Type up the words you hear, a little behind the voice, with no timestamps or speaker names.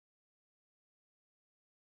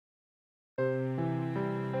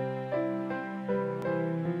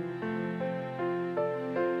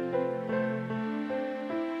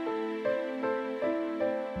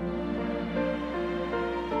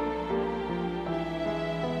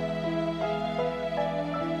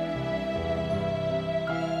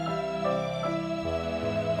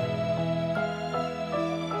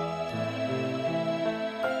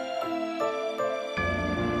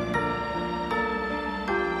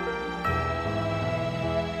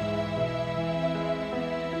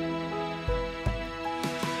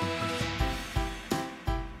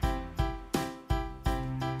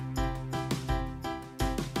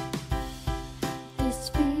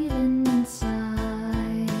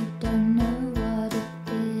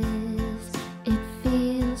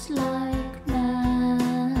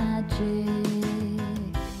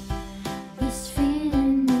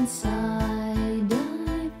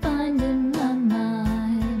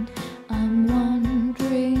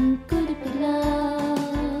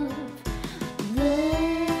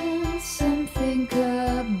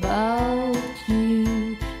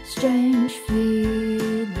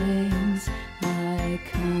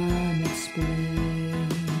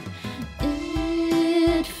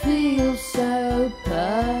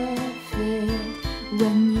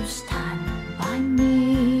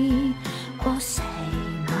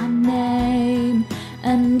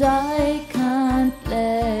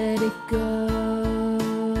let it go?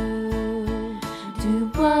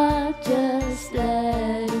 Do I just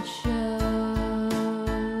let it show?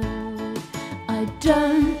 I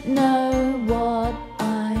don't know what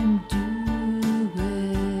I'm doing.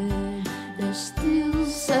 There's still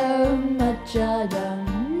so much I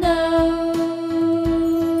don't know.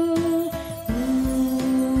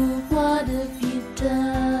 Ooh, what have you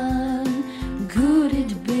done? Could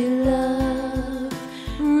it be love?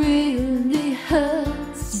 Really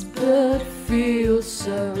hurts but feels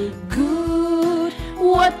so good.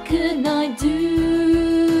 What can I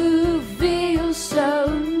do? Feels so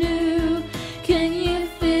new. Can you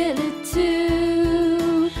feel it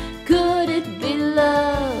too? Could it be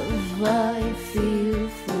love I feel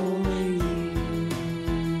for you?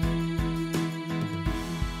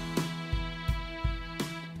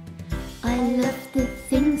 I love the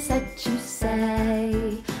things that you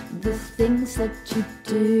say, the things that you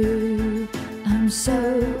do. I'm so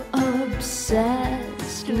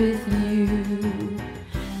obsessed with you.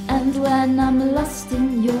 And when I'm lost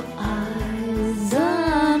in your eyes,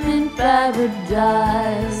 I'm in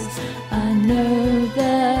paradise. I know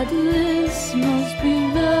that this must be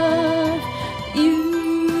love.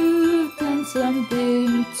 You've done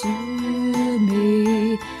something to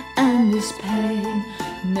me, and this pain,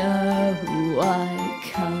 no, I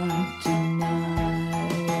can't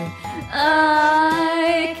deny.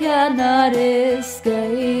 I cannot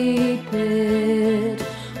escape it.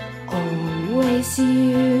 Always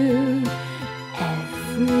you,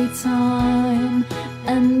 every time,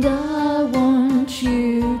 and I want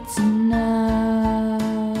you to know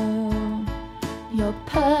you're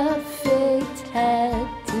perfect head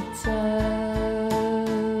to toe.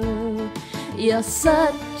 You're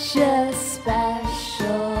such a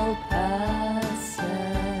special person,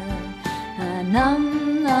 and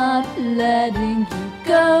I'm not letting you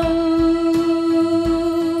go.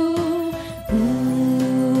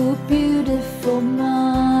 Ooh, beautiful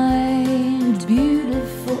mind,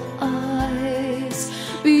 beautiful eyes,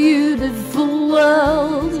 beautiful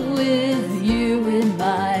world with you in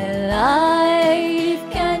my life.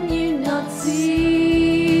 Can you not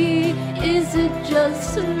see? Is it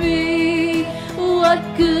just me? What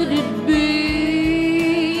could it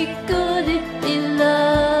be? Could it be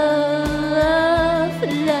love,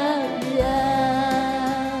 love, love?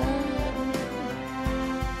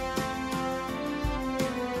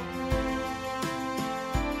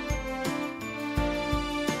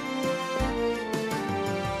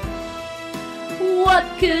 What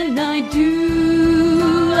can I do?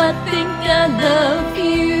 I think I love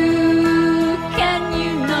you. Can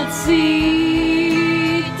you not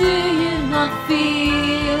see? Do you not feel?